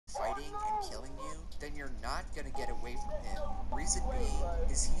then you're not gonna get away from him. Reason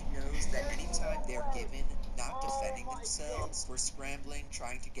being is he knows that anytime they're given not defending themselves or scrambling,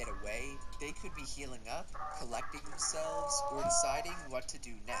 trying to get away, they could be healing up, collecting themselves, or deciding what to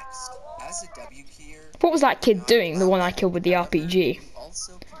do next. As a W keyer, What was that kid not doing? The allow one I that. killed with the However, RPG. you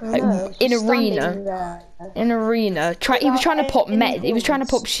also I Like, know, cannot in just arena. standing there. In arena, he was trying to pop med. He was trying to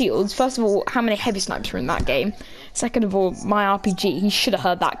pop shields. First of all, how many heavy snipes were in that game? Second of all, my RPG. He should have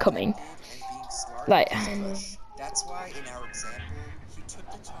heard that coming. and being smart Like, with his push. That's why in our example, he took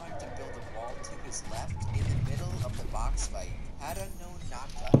the time to build a wall to his left in the middle of the box fight. Had unknown not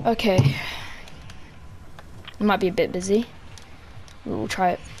done. okay. It might be a bit busy. We'll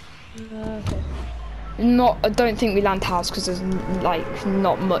try it. Okay. I don't think we land house because there's like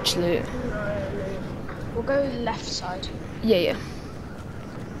not much loot. We'll go left side. Yeah, yeah.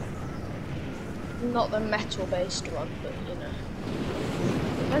 Not the metal based one, but you know.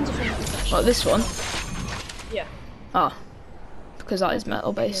 Depends if it's What, this one? Yeah. Oh, because that is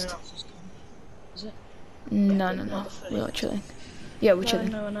metal based. Is it? No, no, no. We're not chilling. Yeah, we're chilling.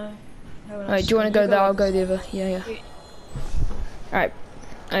 No. Alright, do you want to go there? I'll go the other. Yeah, yeah. Alright.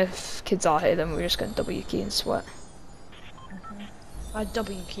 If kids are here, then we're just going to W key and sweat. I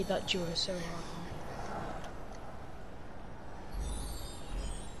W keyed that duo so hard.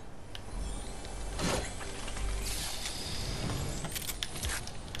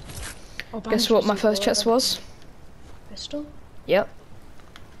 Oh, Guess what my first chest was? Pistol? Yep.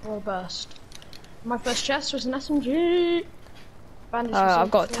 Or a burst. My first chest was an SMG. Bandage I've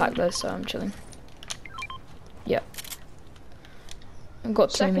got attack though, so I'm chilling. Yep. I've got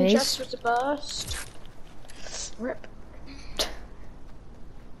 2 Second minis. chest was a burst. Rip.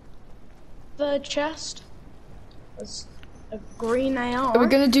 Third chest was a green AR. Are we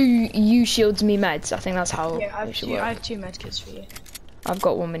gonna do you shields, me meds? I think that's how Yeah, it should work. I have 2 medkits for you. I've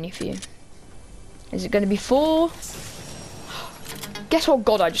got 1 mini for you. Is it gonna be 4? Guess what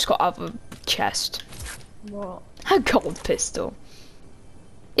god I just got out of the chest? What? A gold pistol.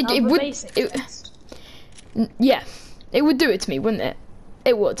 It Out of a would. basic It, chest. yeah, it would do it to me, wouldn't it?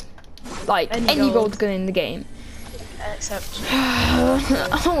 It would. Like any gold gun in the game. Except.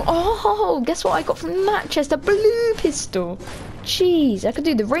 oh, guess what I got from that chest? A blue pistol. Jeez, I could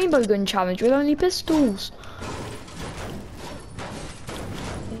do the rainbow gun challenge with only pistols.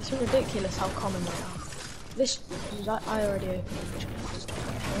 It's ridiculous how common they are. This. I already opened the chest.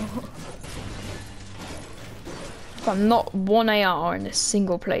 I'm not 1 AR in a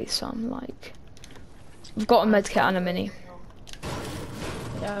single place, so I'm like. I've got a medkit and a mini.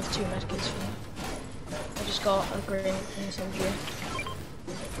 Yeah, I have 2 medkits for you. I just got a green SMG.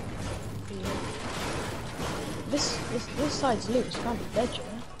 This side's loot is kind of dead, you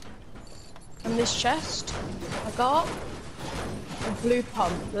know. And this chest, I got a blue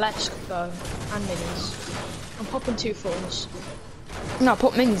pump. Let's go, and minis. I'm popping 2 fulls. No,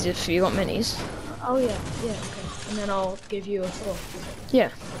 put minis if you got minis. Oh yeah, okay. And then I'll give you a full. Yeah.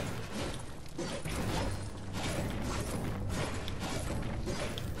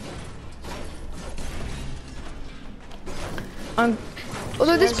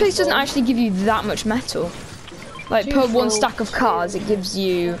 Although this place doesn't actually give you that much metal. Like per 1 stack of cars, it gives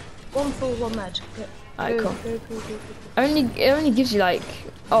you. 1 full, 1 med. Alright, cool. Go. It only gives you like.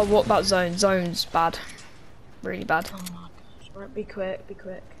 Oh, what about zones? Zones bad. Really bad. Oh my gosh. Right, be quick.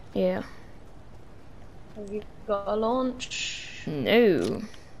 Yeah. Have you got a launch? No. Do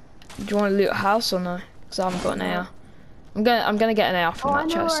you want to loot a house or no? Because I haven't got an AR. I'm gonna get an AR from that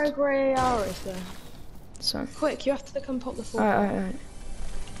chest. Where a grey AR is there. So. Quick, you have to come pop the full. Alright.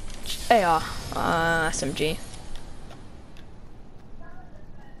 AR. SMG.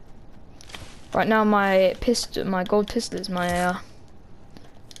 Right now my gold pistol is my AR.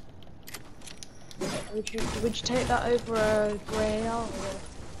 Would you take that over a grey AR? Or...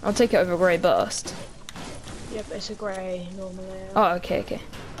 I'll take it over grey burst. Yeah, but it's a grey normal AR. Oh, okay.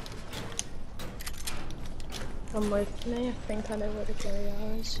 Come with me, I think I know where the grey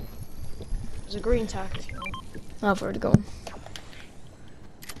AR is. There's a green tack if you want. I've already gone.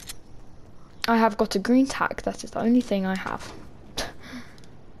 I have got a green tack, that is the only thing I have.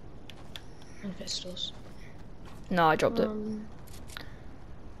 And pistols. No, I dropped it.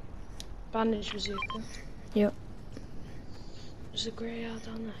 Bandage bazooka. Yep. There's a grey AR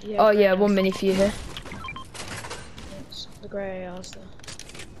down there. Yeah, Oh yeah, 1 mini for you here. Yes, the grey AR's there.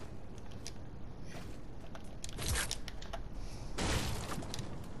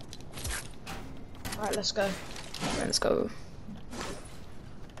 Alright, let's go. Right, let's go.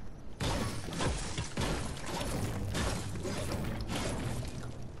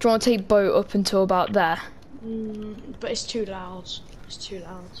 Do you want to take boat up until about there? But it's too loud. It's too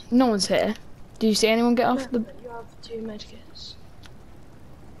loud. No one's here. Do you see anyone get off No, the... you have 2 medkits.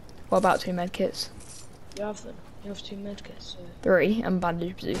 What about 2 medkits? You have them. You have 2 medkits. So. 3 and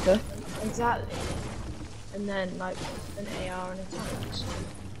bandage bazooka. Exactly. And then like an AR and a tank. So.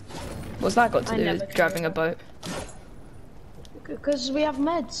 What's that got to I do never with carry driving a that. boat? Because we have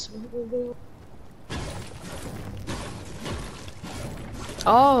meds.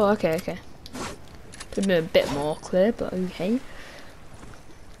 Oh, okay, okay. Could have been a bit more clear, but okay.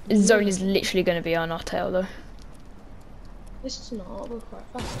 This zone is literally going to be on our tail, though. This is not. We're quite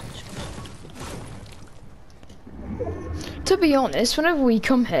fast. To be honest, whenever we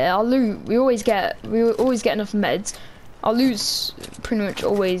come here, our loot we always get enough meds. Our loot's pretty much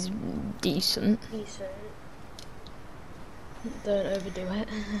always decent. Decent. Don't overdo it.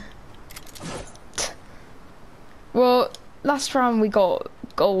 Well, last round we got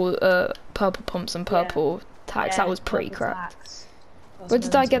gold, purple pumps and purple tags. That was pretty crap. Where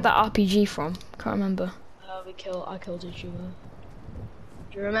did I get that RPG from? Can't remember. I killed a duo.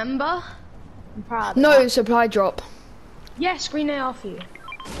 Do you remember? I'm proud. No, supply drop. Yes, green AR for you.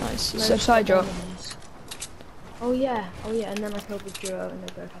 Nice. No, Supply drop. Oh yeah, and then I killed the duo and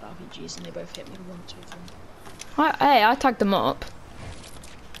they both had RPGs and they both hit me once with them. Hey, I tagged them up.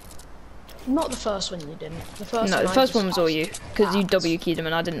 Not the first one you didn't. The first No, one the first one was all you, because you W keyed him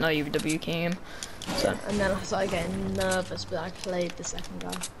and I didn't know you were W keying him. So. And then I started getting nervous, but I played the second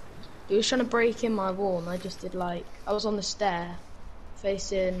guy. He was trying to break in my wall and I just did like, I was on the stair,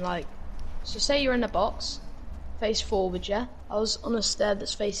 facing like, so say you're in a box, face forward, yeah? I was on a stair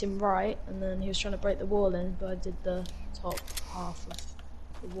that's facing right, and then he was trying to break the wall in, but I did the top half of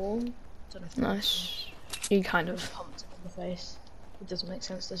the wall. Don't know if Nice. You kind of. pumped him in the face. It doesn't make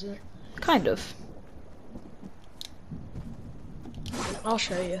sense, does it? Kind of. I'll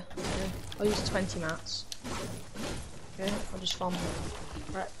show you. Okay. I'll use 20 mats. Okay, I'll just farm them.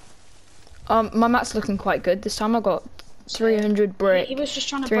 Right. My mat's looking quite good. This time I got 300 brick. He was just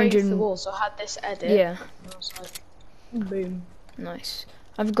trying to break the wall, so I had this edit. Yeah. And I was like, boom. Nice.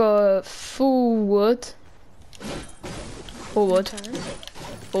 I've got full wood. Full wood. Okay.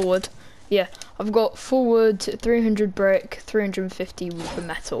 Full wood. Yeah. I've got full wood, 300 brick, 350 with the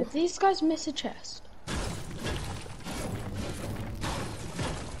metal. Did these guys miss a chest?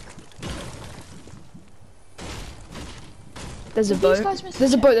 There's a Did these boat. guys miss a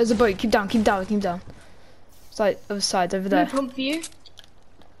There's a chest? boat. There's a boat. Keep down. Keep down. Keep down. Side. Other side. Over Blue there. pump for you.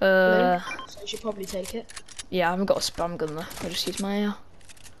 Uh. So you should probably take it. Yeah. I haven't got a spam gun though. I'll just use my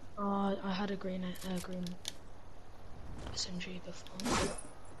AR. I had a green SMG before.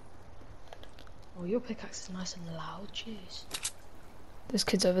 Oh, your pickaxe is nice and loud. Jeez. There's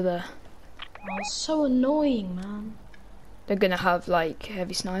kids over there. Oh, it's so annoying, man. They're gonna have like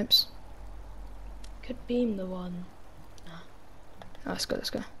heavy snipes. Could beam the one. Oh, let's go. Let's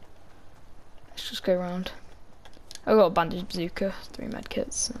go. Let's just go around. I got a bandage bazooka, 3 med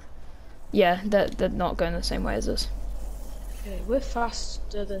kits. Yeah, they're not going the same way as us. Okay, we're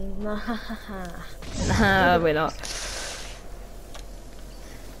faster than. Nah, we're not.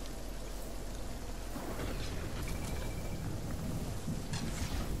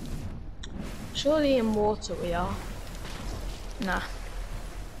 Surely in water we are. Nah.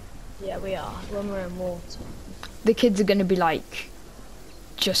 Yeah, we are. When we're in water. The kids are gonna be like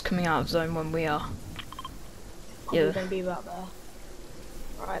just coming out of zone when we are. We're Yeah. gonna be about there.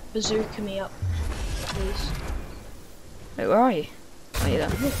 Alright, bazooka me up, please. Wait, where are you? Oh, you there?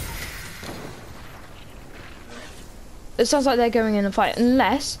 It sounds like they're going in a fight,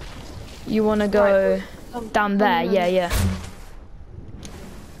 unless you want to go down there. Yeah, yeah.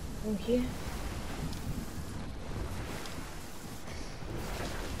 Thank you.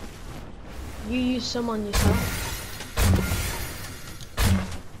 You use someone yourself.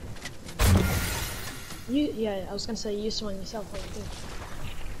 Yeah, I was gonna say use someone yourself. What you do?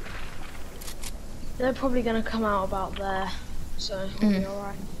 They're probably gonna come out about there, so we'll be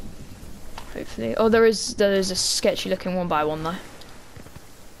alright. Hopefully. Oh, there is a sketchy looking 1x1 though.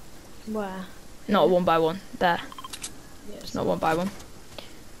 Where? Not a 1x1. There. Yeah, It's not 1x1.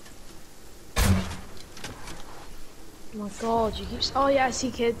 Oh my god, you keep. Oh yeah, I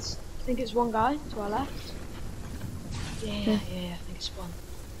see kids. I think it's one guy to our left. Yeah, I think it's one.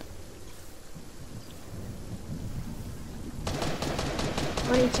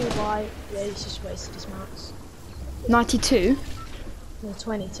 $22 white. Yeah, he's just wasted his mats. 92. No,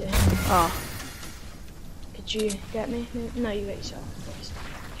 22. Ah. Could you get me? No, you get yourself.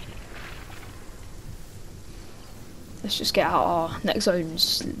 Let's just get out. Our next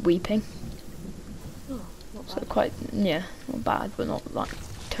zone's weeping. Oh, not So bad. quite, yeah, not bad, but not like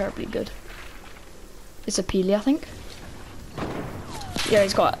terribly good. It's a Peely, I think. Yeah,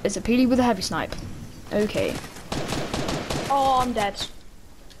 it's a peely with a heavy snipe. Okay. Oh, I'm dead.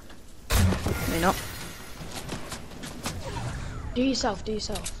 Maybe not. Do yourself, do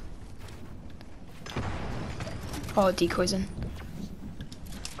yourself. Oh, decoys in.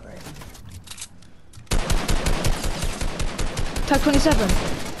 Great. Tag 27.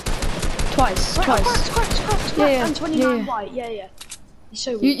 Twice. Wait, Twice. Cracked. Yeah. And 29 Yeah. white, yeah. He's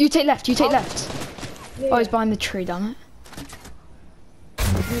so weak. You take left, you take left. Yeah, Oh, he's behind the tree, damn it.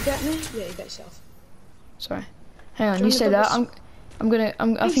 Can you get me? Yeah, you get yourself. Sorry. Hang on, Do you you say wanna that.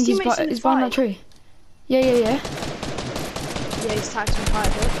 I think he's teammates in the behind that fight. tree. Yeah. Yeah, he's tagged me quite a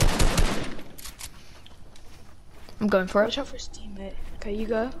bit. I'm going for it. Watch out for his teammate. Okay, you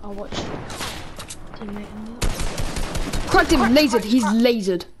go. I'll watch teammate in there. Cracked him, lasered. Cracked. He's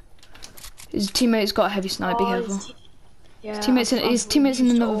lasered. His teammate's got a heavy snipe, be careful. Yeah, His teammate's in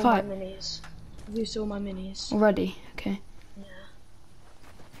another fight. I've used all my minis. Already? Okay. Yeah.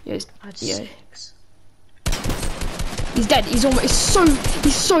 Yeah, I had yeah. 6. He's dead. He's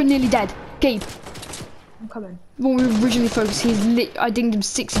so nearly dead. Gabe, I'm coming. when we originally focused, I dinged him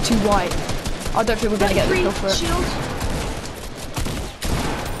 62 white. I don't think we're gonna get the kill for it. Shield.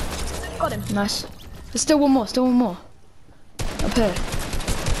 Got him. Nice. There's still one more. Up here.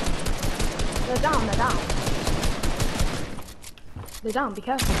 They're down. They're down. Be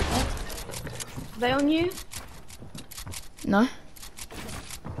careful. Are they on you? No.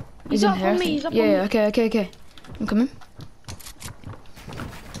 He's in up here. on I me. think. He's up Yeah. on me. Okay. I'm coming.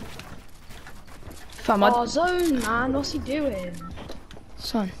 Found my Oh, zone, man. What's he doing?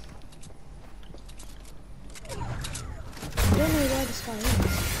 son. I don't know where this guy is.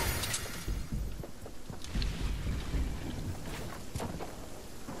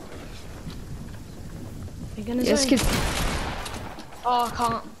 You're gonna Yes, zone? kid. Oh, I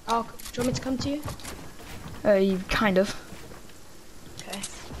can't. Oh, do you want me to come to you? Kind of. Okay.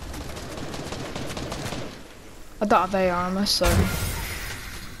 I don't have AR armor, so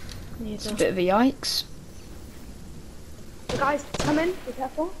it's a bit of a yikes. The guys, come in. Be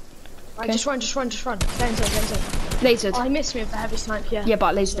careful. Right, Okay. just run. Stay in zone. Lasered. Oh, he missed me with the heavy snipe, yeah. Yeah, but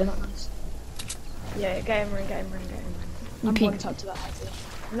I lasered him. Nice. Yeah, get him. You I'm peek. one top to that heavy.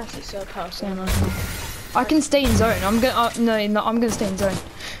 Unless it's a person. Same line. I can stay in zone. I'm gonna. No, I'm gonna stay in zone.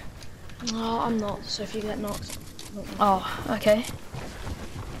 Oh, I'm not. So if you get knocked. Oh, okay.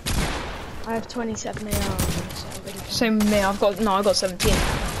 I have 27 AR. So I really Same with me. I've got 17.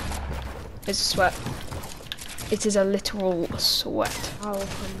 It's a sweat. It is a literal sweat. I will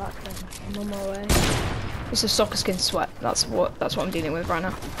come back then. I'm on my way. It's a soccer skin sweat. That's what I'm dealing with right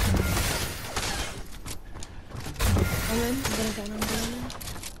now. I'm gonna go in.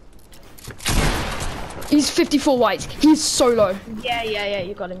 He's 54 white. He's so low. Yeah,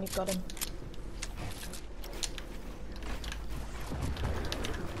 you got him.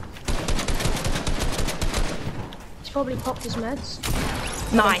 He's probably popped his meds.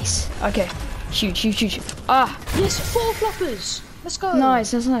 Nice. Okay. Huge. Ah, Yes, 4 floppers. Let's go.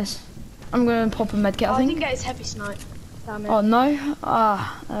 nice. That's nice. I'm gonna pop a medkit, Oh, I I think. didn't get his heavy snipe. Damn it. Oh no.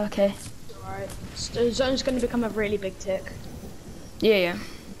 Ah, okay. Alright. The zone's gonna become a really big tick. Yeah.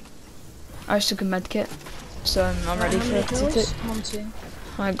 I just took a medkit, so I'm ready How for many it to kills? tick. I'm on 2.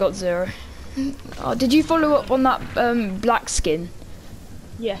 I got 0. Oh, did you follow up on that black skin?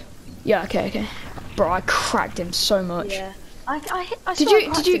 Yeah. Yeah. Okay. Bro, I cracked him so much. Yeah. I Did swear you- I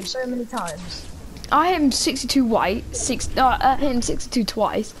cracked did you- him so many times. I hit him 62 white. I hit him 62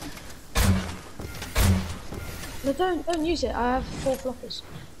 twice. No, don't use it. I have 4 floppers.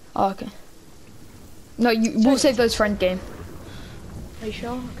 Oh, okay. No, we'll save those for end game. Are you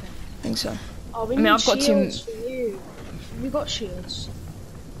sure? Okay. I think so. Oh, we I mean, need I've got two- shields for you. Have you got shields?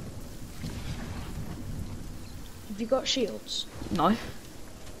 Have you got shields? No.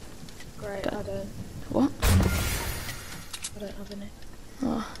 Great, Don't. I don't. What? I don't have any.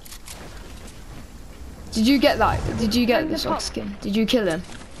 Oh. Did you get that? Did you get Bring the the sock pop. skin? Did you kill him?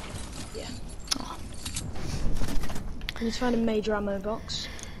 Yeah. Oh. I need to find a major ammo box.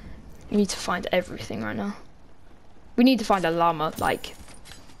 We need to find everything right now. We need to find a llama, like...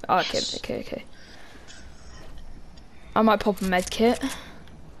 Oh, okay, Yes. okay. I might pop a med kit.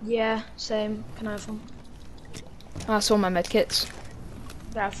 Yeah, same. Can I have one? I saw my med kits.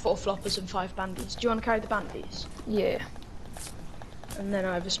 I have 4 floppers and 5 bandies. Do you want to carry the bandies? Yeah. And then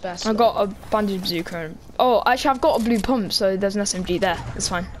I have a spare I slot. got a bandage bazooka and... Oh, actually I've got a blue pump, so there's an SMG there. That's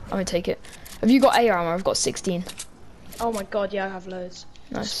fine. I'm gonna take it. Have you got AR armor? I've got 16. Oh my god, yeah, I have loads.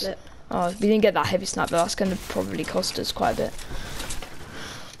 Nice. Split. Oh, we didn't get that heavy snipe, but that's gonna probably cost us quite a bit.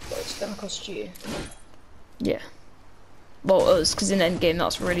 But it's gonna cost you. Yeah. Well, us, because in endgame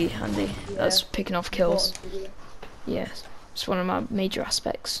that's really handy. Yeah. That's picking off kills. Important for you. Yes. It's one of my major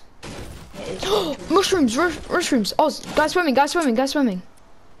aspects. It is dangerous. Mushrooms, mushrooms. Oz, guys swimming, guys swimming, guys swimming.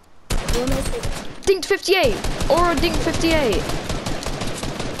 Dinked 58. Aura dinked 58.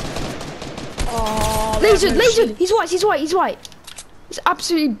 Oh, Lasered, lasered. He's white, he's white, he's white. He's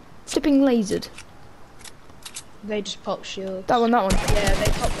absolutely flipping lasered. They just pop shield. That one, that one. Yeah,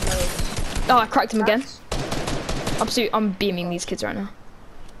 they pop loads. Oh, I cracked him again. Absolutely, I'm beaming these kids right now.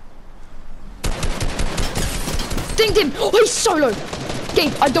 Dinged him! Oh, he's so low!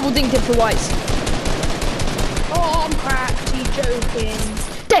 Gabe, I double dinged him for whites. Oh, I'm cracked. You joking?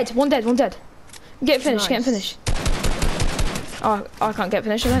 Dead, one dead, one dead. Get finished, Nice. get finished. Oh, I can't get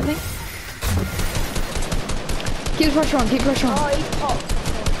finished, I don't think. Keep the pressure on, keep the pressure on. Oh, he popped.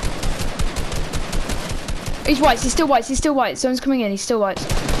 He's whites, he's still whites, he's still white. Zone's coming in, he's still whites.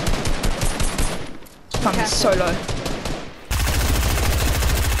 Fuck, he's so low.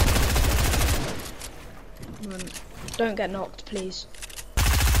 Don't get knocked, please.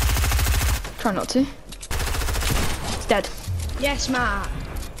 Try not to. He's dead. Yes, Matt.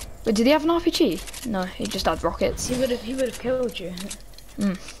 But did he have an RPG? No, he just had rockets. He would have killed you.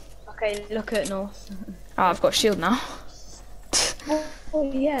 Mm. Okay, look at North. Oh, I've got a shield now.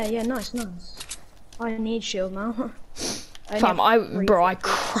 Oh yeah, yeah, nice, nice. I need shield now. Fam, I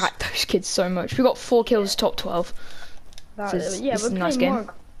cracked those kids so much. We got 4 kills, top 12. That, This is yeah, a we're nice playing game.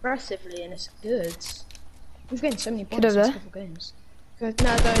 more aggressively and it's good. We've gained so many Kid points in over a couple games. Good.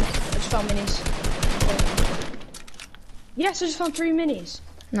 No, don't. I just found minis. Yes, I just found 3 minis.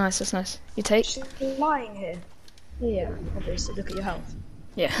 Nice, that's nice. You take? Just lying here. Yeah, obviously. Look at your health.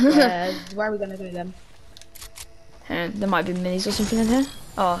 Yeah. Where are we gonna go then? And there might be minis or something in here.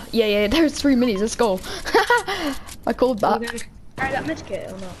 Oh, yeah, yeah, there's 3 minis, let's go. I called Are that. we gonna carry that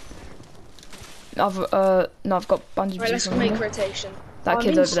medkit or not? No, I've got bandages. Right, let's on make me. rotation. That Oh,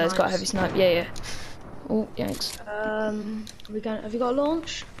 kid I'm over there's got a snipes. heavy snipe. Yeah, yeah. Oh, yikes. Are we going? Have you got a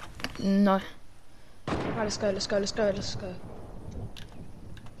launch? No. Right, let's go. Let's go. Let's go. Let's go.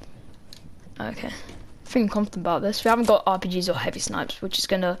 Okay. Feeling confident about this. We haven't got RPGs or heavy snipes, which is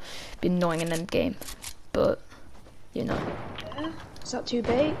gonna be annoying in end game. But, you know. Yeah. Is that too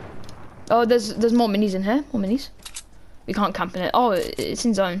big? Oh, there's more minis in here. More minis. We can't camp in it. Oh, it's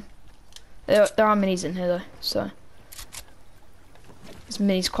in zone. There are minis in here though, so. There's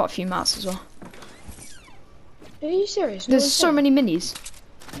minis, quite a few mats as well. Are you serious? No There's one's so there? many minis.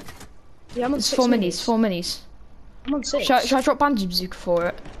 Yeah, I'm on There's 6 4 minis, minis. 4 minis. I'm on 6. Should I drop bandage bazooka for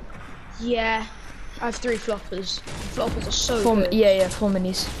it? Yeah. I have 3 floppers. Floppers are so 4, good. yeah, 4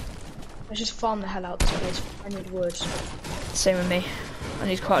 minis. I just farm the hell out this place. I need wood. Same with me. I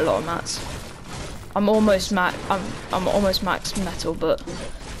need quite a lot of mats. I'm almost max metal, but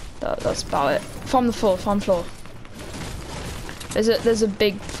that's about it. Farm the floor, farm floor. There's a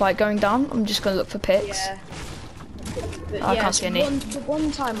big fight going down. I'm just gonna look for picks. Yeah. But I yeah, can't see any. The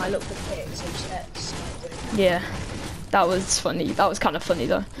one time I looked for picks, I just got sniped. Yeah, that was funny. That was kind of funny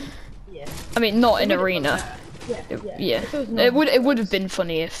though. Yeah. I mean, not in It would've arena. Yeah. Yeah, If it was it normal, would have been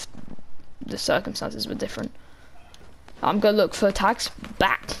funny if the circumstances were different. I'm gonna look for tags.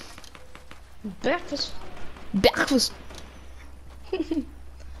 Back. Breakfast. Breakfast.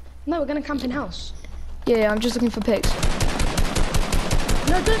 No, we're gonna camp in house. Yeah, I'm just looking for picks.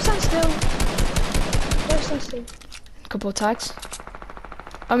 No, don't stand still. Don't stand still. Couple of tags.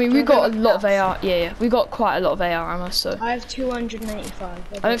 I mean, we got a lot of AR. Yeah, we got quite a lot of AR ammo. So I have 285.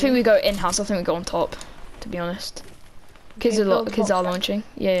 I don't think we go in house. I think we go on top. To be honest, kids Okay, are build kids are box. launching.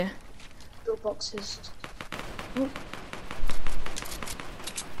 Yeah. Build boxes.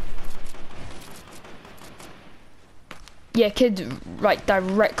 Yeah, kid right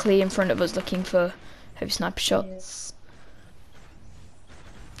directly in front of us looking for heavy sniper shots.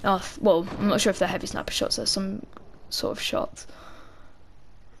 Oh, well, I'm not sure if they're heavy sniper shots. There's some sort of shots.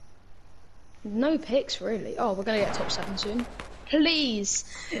 No picks, really. Oh, we're gonna get top 7 soon. Please!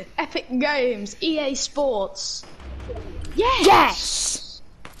 Epic Games, EA Sports. Yes! Yes!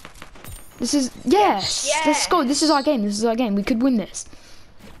 This is yes. Yes! Let's go. This is our game. This is our game. We could win this.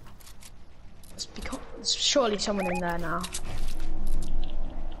 There's surely someone in there now.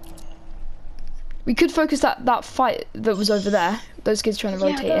 We could focus that fight that was over there. Those kids trying to Yeah,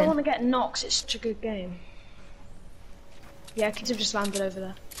 I rotate don't in. want to get knocks. It's such a good game. Yeah, kids have just landed over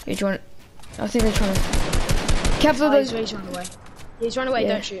there. Yeah, do you want? I think they're trying to. Careful, Oh, those. he's run away. He's run away.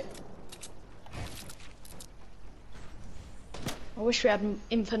 Yeah. Don't shoot. I wish we had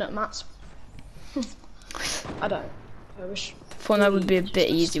infinite mats. I don't. I wish. Fortnite would be a bit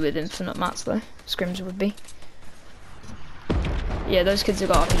easy with infinite mats though. Scrims would be. Yeah, those kids have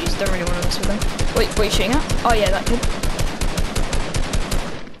got RPGs. Don't really want to mess with them. Wait, what are you shooting at? Oh yeah, that kid.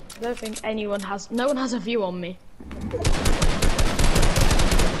 I don't think anyone has. No one has a view on me.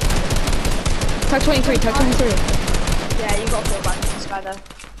 Tag 23, tag 23. Yeah, you got to fall back to this guy though.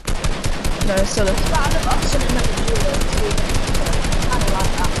 No, it's still a... But I love us and another duo. I don't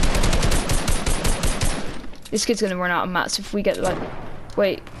like that. This kid's gonna run out of mats if we get like...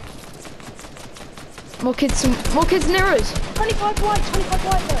 Wait. More kids near us. 25 white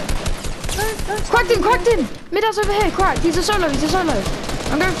though. Don't Cracked him! Mid-house over here, cracked. He's a solo.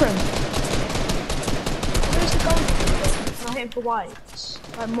 I'm going for him. Where's the gold? I'm hitting for whites.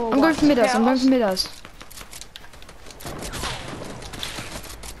 Like more I'm going for mid-house, I'm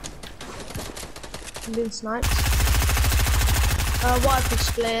being sniped. White for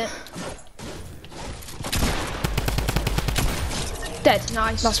split. Dead.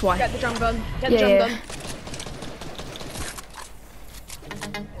 Nice. That's why. Get the drum gun. Get the drum gun.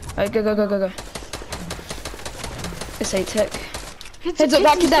 Alright, go. It's a tick. Heads up,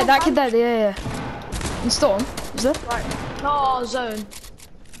 that kid dead, yeah. In storm, is there? Right. No, zone.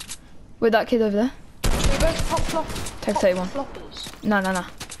 With that kid over there. We both pop flop. Tag 31. Floppers. No.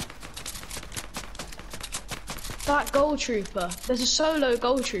 That gold trooper. There's a solo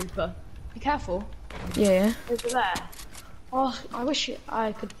gold trooper. Be careful. Yeah. Over there. Oh, I wish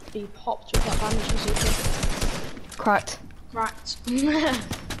I could be popped with that bandage bazooka. Cracked. Knocked.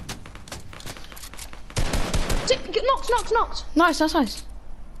 Nice.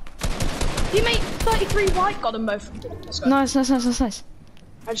 You made 33 white, got them both. Let's go. Nice.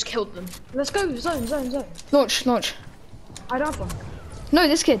 I just killed them. Let's go, zone. Launch. I don't have one. No,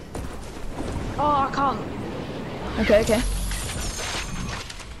 this kid. Oh, I can't. Okay. I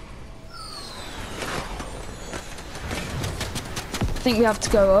think we have to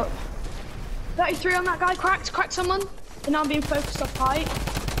go up. 33 on that guy, cracked someone. And now I'm being focused off height.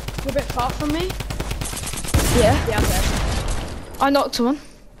 You're a bit far from me. Yeah. Yeah, I'm dead. I knocked someone.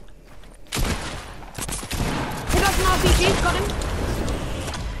 He got an RPG, got him.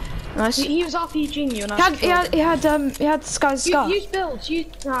 Nice. He was RPGing you and I He had Sky's scar. Use builds,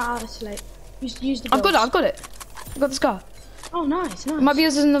 it's late. Use the builds. I've got it. I've got the scar. Oh, nice. It might be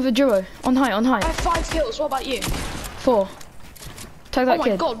us as another duo. On height. I have 5 kills, what about you? 4. Tag that kid.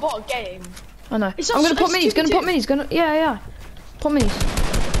 Oh my god, what a game. I know. I'm gonna put minis. Yeah. Put minis.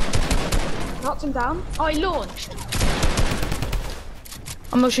 Knocked him down. Oh, he launched.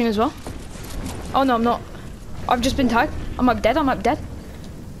 I'm rushing as well. Oh no, I'm not. I've just been tagged. I'm up dead. Okay,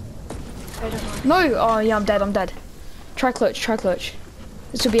 don't mind. No. Oh yeah, I'm dead. Try clutch.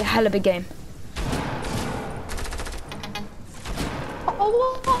 This will be a hell of a game.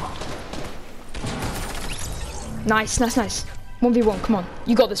 Oh, what? Nice. 1v1. Come on.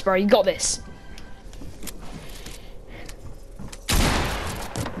 You got this, bro. You got this.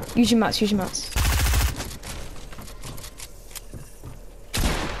 Use your mats.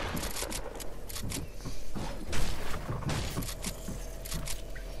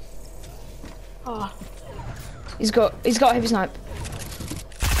 Oh. He's got a heavy snipe.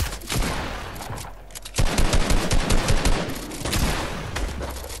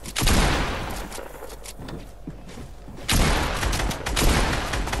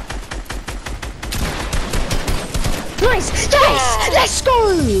 Nice! Let's go!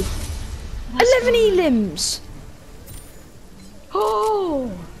 11 elims!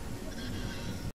 Oh!